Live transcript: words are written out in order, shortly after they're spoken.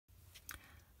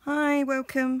Hi,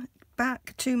 welcome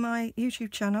back to my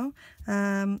YouTube channel.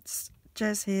 It's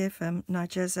Jez here from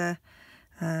Nigezza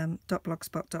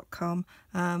 .blogspot.com.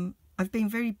 I've been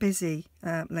very busy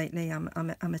lately.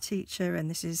 I'm a teacher, and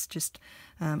this is just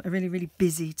a really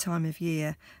busy time of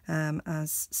year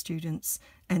as students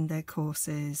end their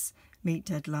courses, meet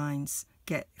deadlines,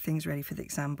 get things ready for the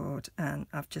exam board, and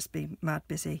I've just been mad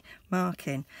busy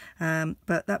marking.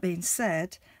 But that being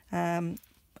said, I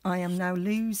am now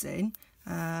losing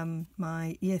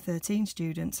my year 13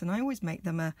 students, and I always make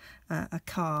them a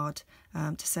card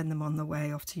to send them on the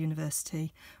way off to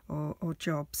university or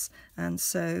jobs. And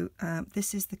so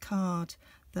this is the card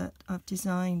that I've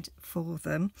designed for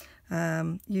them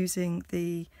using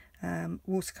the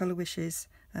watercolour wishes,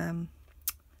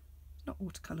 not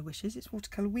watercolour wishes, it's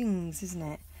watercolour wings, isn't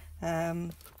it,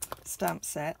 stamp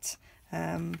set,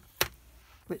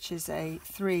 which is a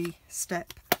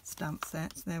 3-step stamp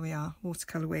set. There we are,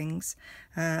 watercolour wings,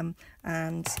 and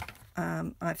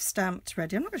I've stamped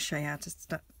ready. I'm not going to show you how to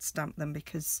stamp them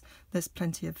because there's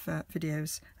plenty of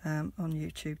videos on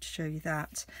YouTube to show you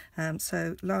that.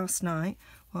 So last night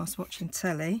whilst watching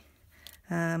telly,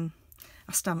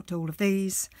 I stamped all of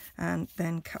these and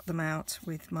then cut them out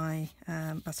with my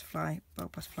butterfly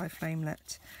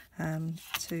flamelet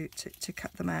to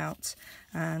cut them out.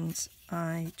 And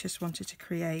I just wanted to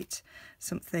create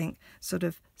something sort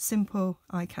of simple,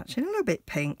 eye-catching, a little bit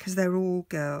pink because they're all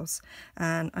girls.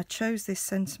 And I chose this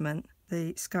sentiment,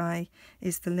 "The sky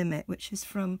is the limit," which is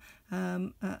from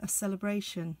a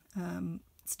celebration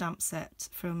stamp set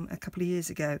from a couple of years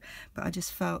ago, but I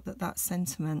just felt that that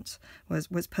sentiment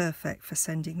was perfect for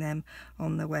sending them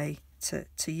on the way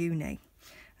to uni.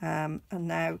 And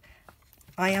now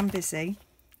I am busy,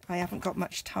 I haven't got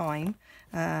much time,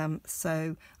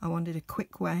 so I wanted a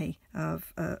quick way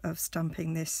of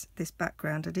stamping this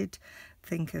background. I did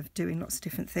think of doing lots of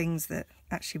different things that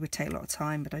actually would take a lot of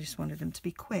time, but I just wanted them to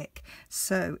be quick.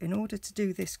 So in order to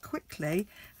do this quickly,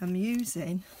 I'm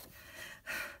using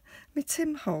my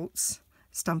Tim Holtz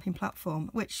Stamping Platform,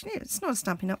 which, you know, it's not a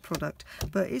Stampin' Up product,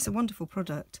 but it's a wonderful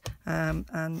product,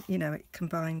 and you know, it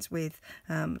combines with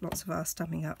lots of our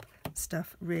Stampin' Up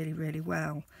stuff really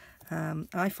well.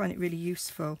 I find it really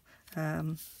useful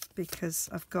because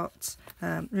I've got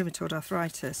rheumatoid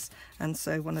arthritis, and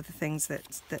so one of the things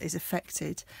that is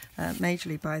affected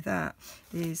majorly by that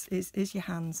is your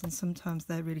hands, and sometimes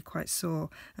they're really quite sore,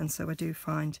 and so I do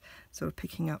find sort of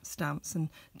picking up stamps and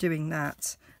doing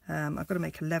that. I've got to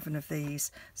make 11 of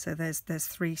these, so there's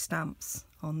 3 stamps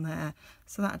on there,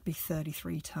 so that'd be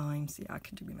 33 times. Yeah, I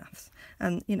can do my maths.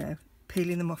 And you know,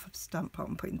 peeling them off a stamp pot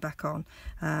and putting them back on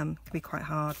can be quite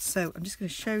hard. So I'm just going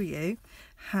to show you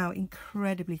how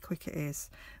incredibly quick it is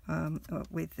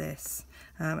with this,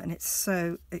 and it's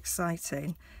so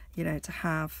exciting, you know, to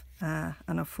have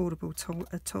an affordable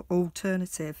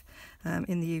alternative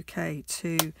in the UK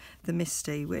to the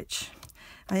MISTI, which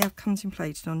I have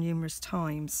contemplated on numerous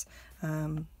times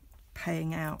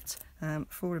paying out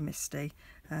for a MISTI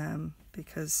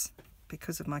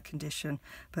because of my condition,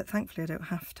 but thankfully I don't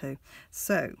have to.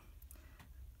 So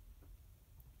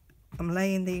I'm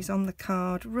laying these on the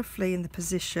card roughly in the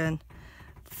position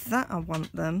that I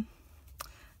want them,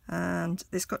 and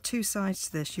it's got 2 sides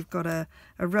to this. You've got a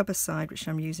rubber side, which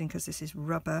I'm using because this is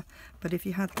rubber, but if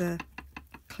you had the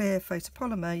clear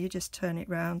photopolymer, you just turn it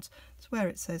round to where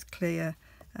it says clear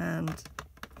and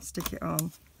stick it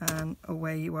on, and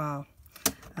away you are.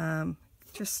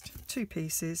 Just 2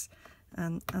 pieces,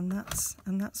 and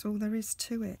that's all there is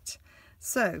to it.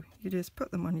 So you just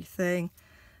put them on your thing,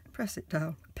 press it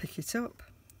down, pick it up,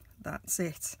 that's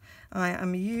it. I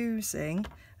am using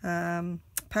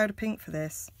powder pink for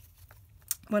this.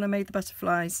 When I made the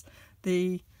butterflies,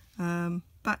 the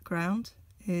background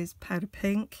is powder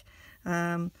pink.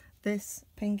 This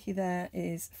pinky there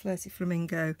is Flirty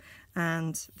Flamingo,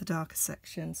 and the darker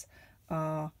sections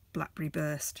are Blackberry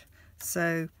Burst.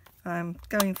 So I'm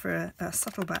going for a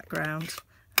subtle background,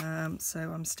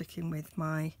 so I'm sticking with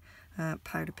my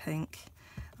powder pink.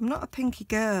 I'm not a pinky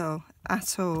girl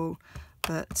at all,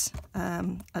 but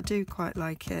I do quite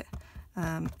like it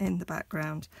in the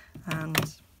background,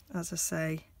 and as I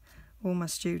say, all my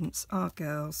students are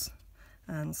girls,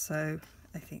 and so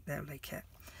I think they'll like it.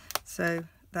 So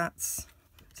that's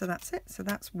it. So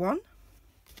that's one.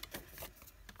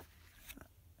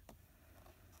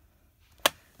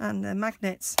 And the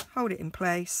magnets hold it in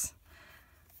place,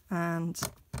 and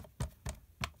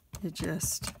you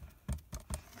just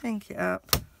ink it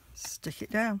up, stick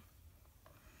it down,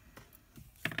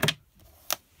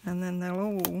 and then they'll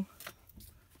all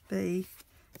be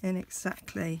in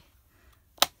exactly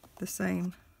the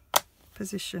same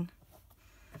position.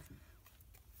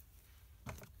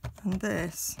 And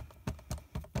this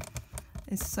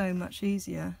is so much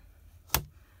easier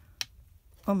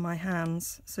on my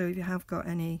hands. So if you have got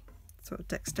any sort of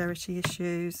dexterity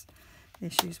issues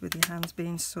with your hands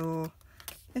being sore,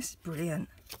 this is brilliant,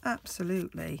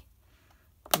 absolutely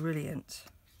brilliant.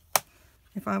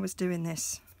 If I was doing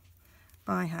this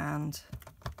by hand,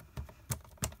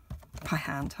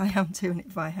 I am doing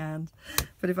it by hand,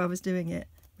 but if I was doing it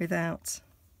without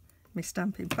my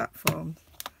stamping platform,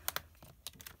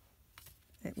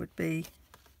 it would be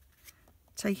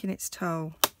taking its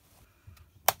toll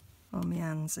on my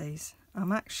handsies.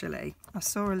 I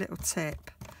saw a little tip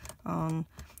on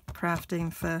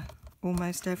crafting for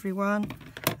almost everyone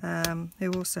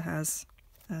who also has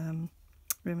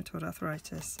rheumatoid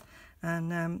arthritis,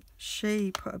 and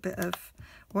she put a bit of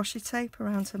washi tape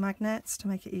around her magnets to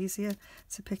make it easier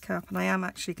to pick up, and I am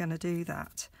actually going to do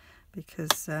that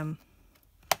because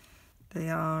they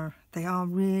are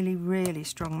really, really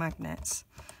strong magnets,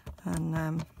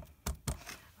 and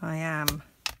I am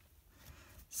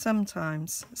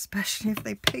sometimes, especially if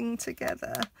they ping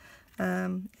together,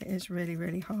 it is really,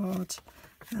 really hard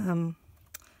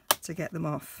to get them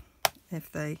off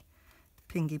if they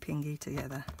pingy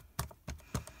together.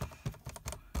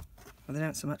 Well, they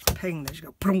don't so much ping, they just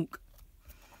go plonk,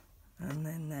 and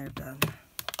then they're done.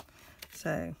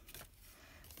 So,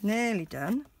 nearly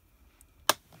done.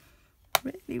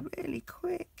 Really, really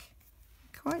quick.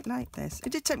 Quite like this.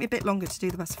 It did take me a bit longer to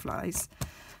do the butterflies.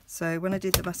 So when I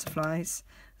did the butterflies,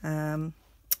 I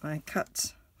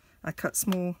cut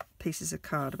small pieces of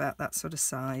card about that sort of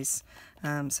size,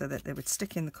 so that they would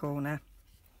stick in the corner,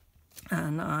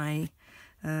 and I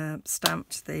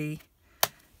stamped the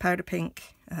powder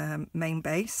pink main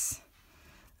base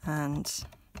and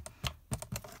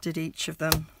did each of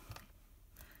them,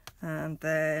 and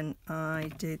then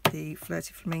I did the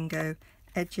Flirty Flamingo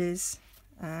edges,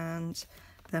 and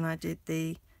then I did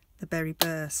the berry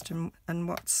burst. And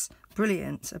what's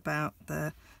brilliant about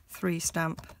the 3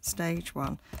 stamp stage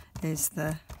one is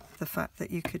the fact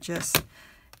that you could just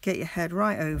get your head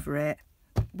right over it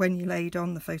when you laid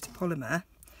on the photopolymer,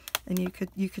 and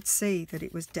you could see that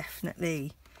it was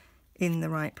definitely in the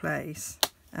right place,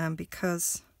 and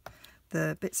because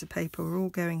the bits of paper were all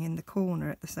going in the corner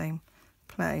at the same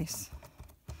place,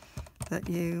 that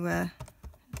you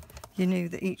knew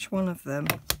that each one of them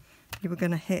you were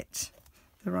going to hit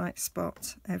the right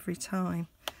spot every time,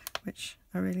 which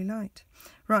I really liked.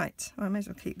 Right, I may as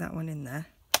well keep that one in there,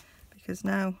 because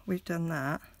now we've done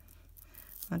that,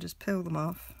 I'll just peel them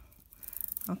off.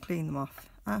 I'll clean them off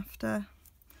after,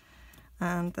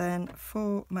 and then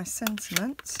for my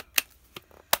sentiment,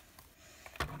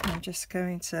 I'm just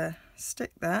going to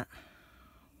stick that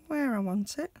where I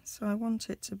want it. So I want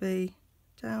it to be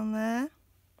down there.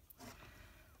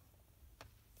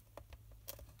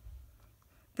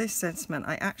 This sentiment,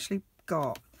 I actually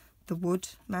got the wood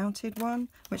mounted one,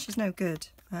 which is no good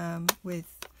with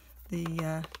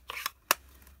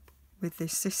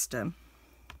this system.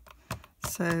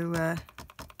 So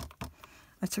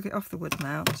I took it off the wood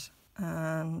mount,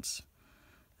 and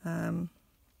I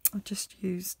just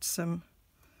used some.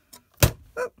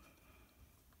 Oh.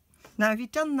 Now, if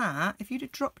you'd done that, if you'd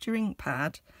have dropped your ink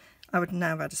pad, I would now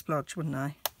have had a splodge, wouldn't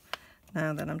I?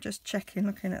 Now then, I'm just checking,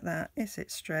 looking at that. Is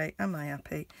it straight? Am I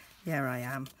happy? Yeah, I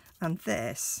am. And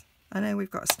this, I know we've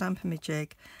got a stamping my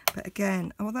jig, but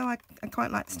again, although I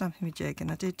quite like the stamping my jig, and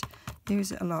I did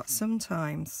use it a lot,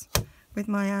 sometimes with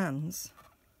my hands,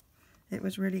 it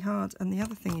was really hard. And the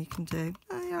other thing you can do,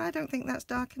 I don't think that's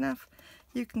dark enough.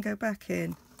 You can go back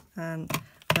in, and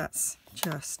that's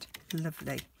just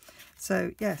lovely.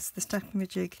 So yes, the stamping my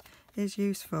jig is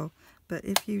useful, but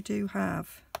if you do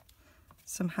have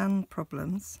some hand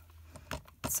problems,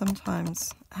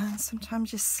 sometimes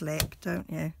you slip, don't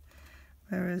you?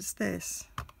 Whereas this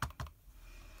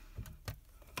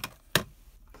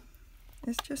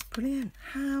is just brilliant.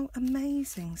 How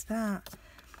amazing is that?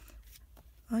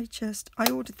 I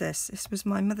ordered this. This was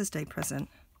my Mother's Day present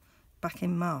back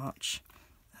in March.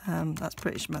 That's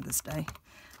British Mother's Day,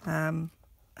 and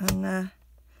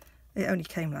it only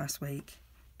came last week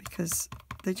because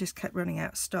they just kept running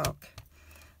out of stock,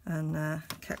 and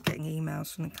kept getting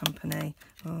emails from the company,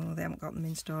 oh, they haven't got them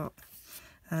in stock,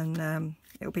 and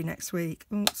it'll be next week.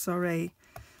 Oh, sorry,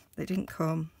 they didn't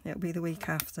come, it'll be the week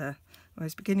after. I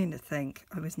was beginning to think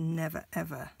I was never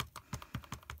ever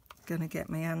going to get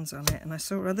my hands on it, and I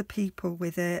saw other people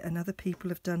with it, and other people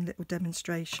have done little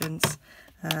demonstrations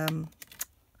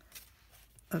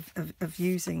of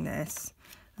using this,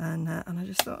 and I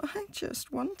just thought, I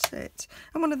just want it.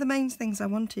 And one of the main things I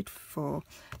wanted for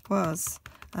was,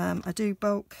 I do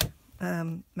bulk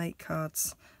make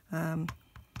cards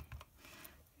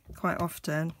quite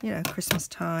often, you know, Christmas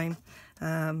time.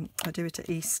 I do it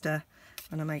at Easter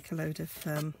when I make a load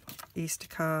of Easter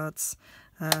cards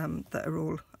that are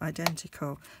all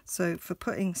identical. So for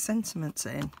putting sentiments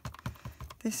in,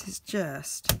 this is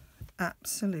just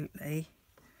absolutely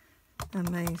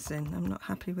amazing. I'm not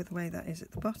happy with the way that is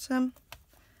at the bottom.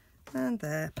 And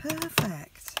there,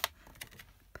 perfect.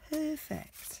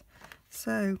 Perfect.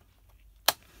 So,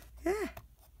 yeah.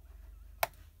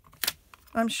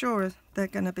 I'm sure they're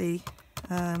going to be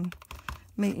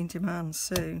meeting demand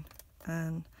soon.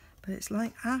 But it's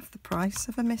like half the price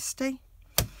of a Misty.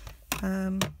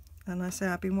 And I say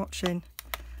I've been watching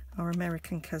our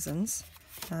American cousins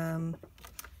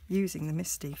using the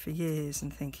Misty for years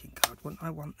and thinking, God, wouldn't I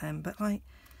want them? But like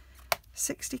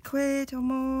 60 quid or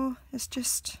more, it's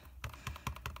just,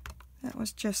 that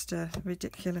was just a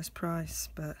ridiculous price.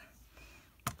 But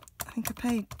I think I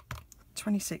paid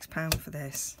 £26 for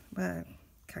this. Well,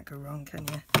 can't go wrong, can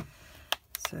you?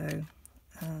 So,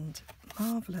 and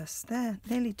marvellous. There,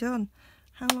 nearly done.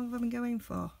 How long have I been going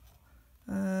for?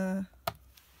 10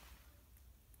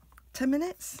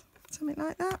 minutes? Something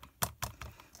like that.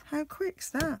 How quick's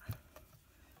that?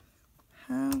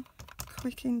 How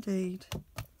quick indeed.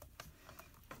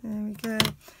 There we go.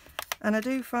 And I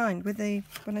do find with the,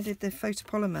 when I did the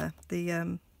photopolymer,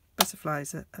 the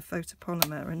butterflies are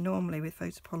photopolymer, and normally with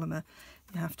photopolymer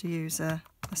you have to use a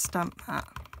stamp mat,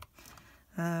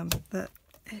 that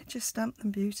it just stamped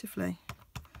them beautifully.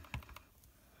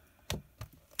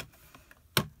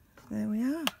 There we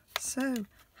are. So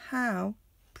how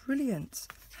brilliant,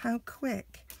 how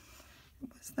quick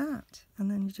was that?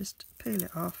 And then you just peel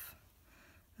it off,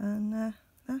 and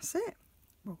that's it.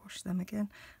 We'll wash them again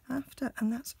after,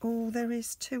 and that's all there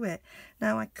is to it.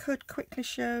 Now I could quickly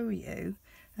show you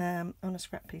on a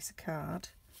scrap piece of card,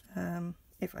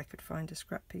 if I could find a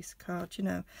scrap piece of card. You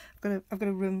know, I've got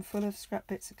a room full of scrap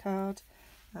bits of card.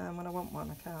 When I want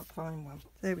one, I can't find one.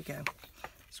 There we go,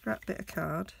 scrap bit of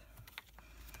card.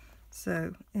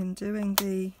 So in doing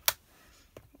the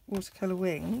watercolour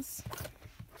wings,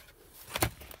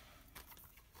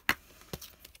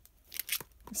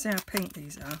 see how pink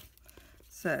these are.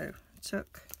 So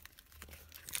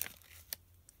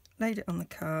laid it on the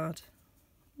card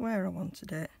where I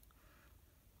wanted it.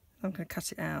 I'm going to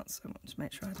cut it out, so I want to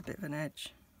make sure I had a bit of an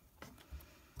edge.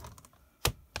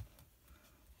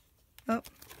 Oh,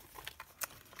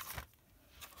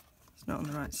 it's not on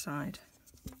the right side.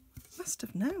 Must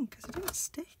have known because it didn't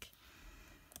stick.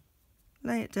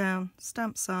 Lay it down,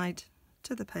 stamp side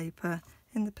to the paper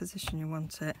in the position you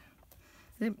want it.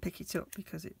 I didn't pick it up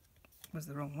because it was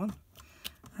the wrong one.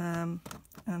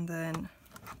 And then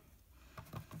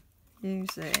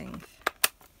using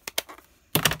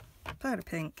powder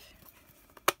pink,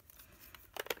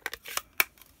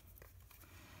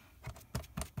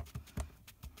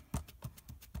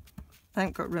 I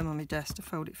haven't got room on my desk to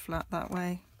fold it flat that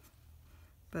way,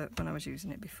 but when I was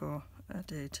using it before I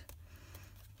did.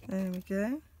 There we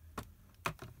go.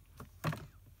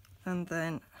 And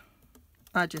then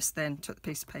I just then took the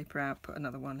piece of paper out, put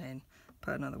another one in,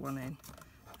 put another one in,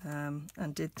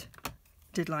 and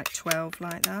did like 12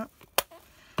 like that.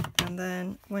 And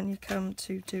then when you come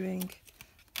to doing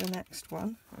the next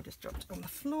one, I just dropped it on the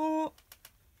floor.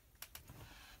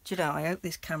 Do you know, I hope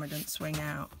this camera doesn't swing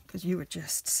out, because you would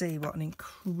just see what an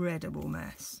incredible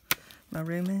mess my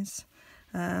room is.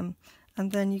 And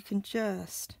then you can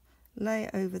just lay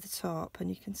it over the top,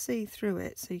 and you can see through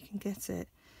it, so you can get it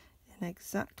in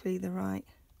exactly the right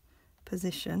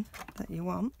position that you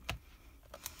want.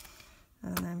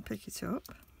 And then pick it up,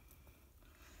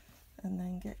 and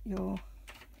then get your,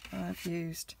 I've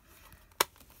used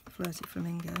Flirty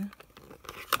Flamingo.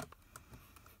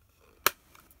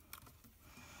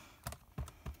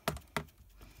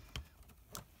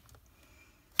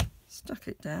 Stuck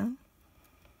it down,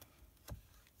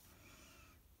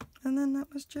 and then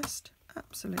that was just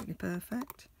absolutely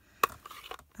perfect.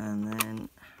 And then,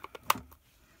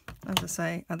 as I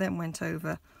say, I then went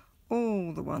over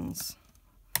all the ones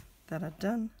that I'd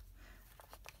done,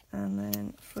 and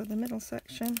then for the middle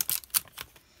section,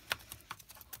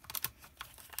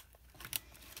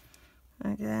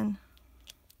 again,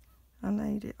 I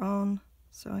laid it on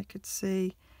so I could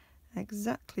see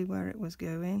exactly where it was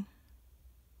going.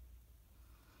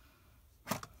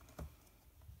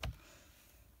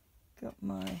 Got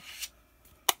my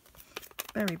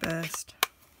berry burst,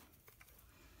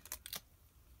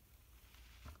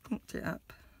 inked it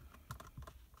up,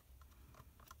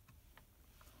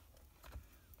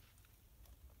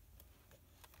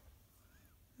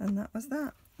 and that was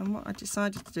that. And what I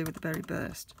decided to do with the berry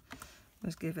burst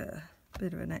was give it a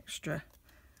bit of an extra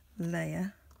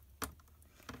layer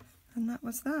And that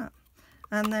was that.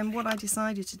 And then what I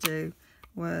decided to do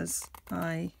was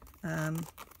I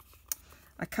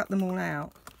cut them all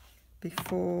out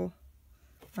before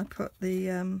I put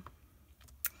the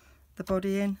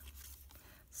body in.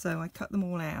 So I cut them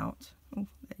all out. Oh,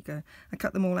 there you go. I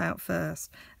cut them all out first,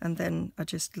 and then I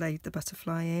just laid the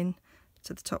butterfly in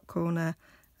to the top corner,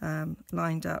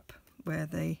 lined up where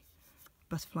the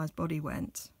butterfly's body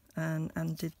went,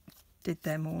 and did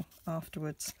them all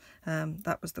afterwards.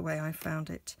 That was the way I found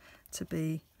it to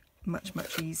be much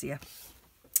easier,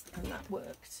 and that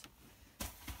worked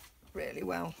really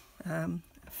well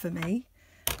for me.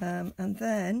 And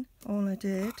then all I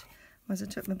did was I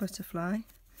took my butterfly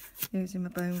using my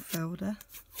bone folder,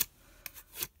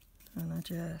 and I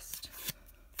just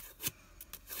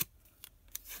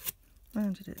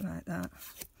rounded it like that.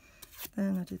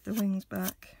 Then I did the wings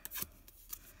back,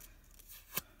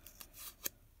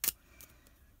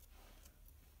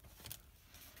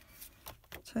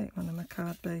 take one of my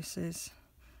card bases,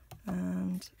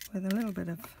 and with a little bit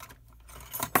of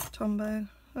Tombow,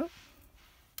 oh,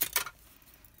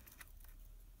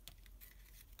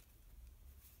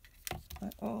 I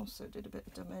also did a bit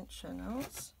of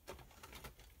dimensionals.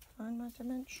 Find my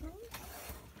dimension.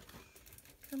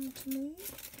 Come to me.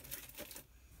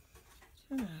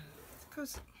 You know,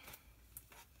 because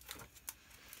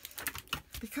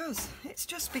it's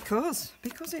just because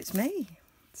it's me.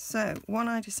 So what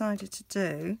I decided to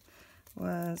do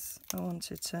was I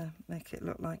wanted to make it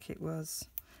look like it was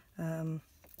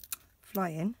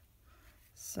flying.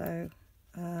 So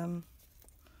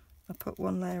I put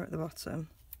one layer at the bottom,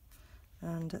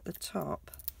 and at the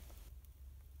top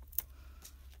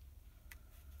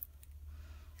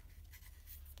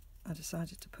I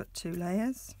decided to put 2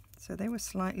 layers, so they were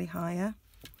slightly higher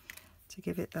to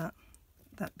give it that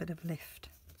bit of lift.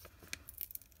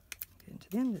 Getting to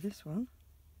the end of this one.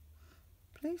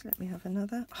 Please let me have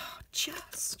another. Oh,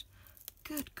 just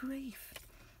good grief!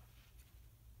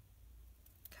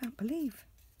 Can't believe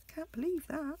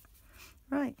that.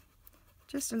 Right,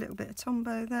 just a little bit of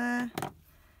Tombow there,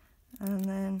 and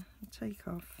then I'll take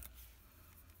off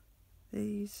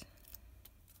these,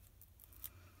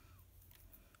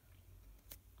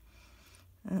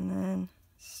 and then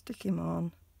stick him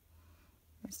on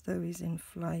as though he's in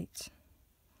flight,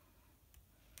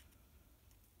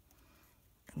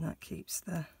 and that keeps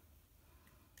the...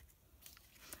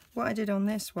 What I did on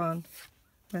this one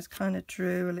was kind of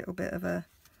drew a little bit of a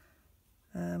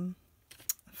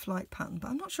flight pattern, but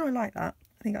I'm not sure I like that.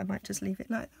 I think I might just leave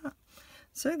it like that.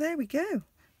 So there we go.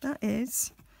 That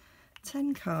is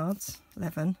 10 cards,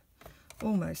 11,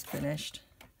 almost finished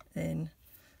in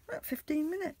about 15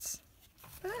 minutes.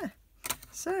 There.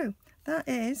 So that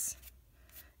is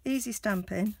easy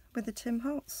stamping with the Tim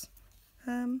Holtz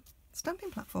stamping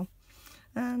platform,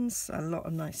 and a lot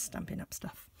of nice Stampin' Up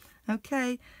stuff.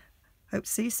 Okay, hope to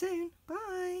see you soon. Bye.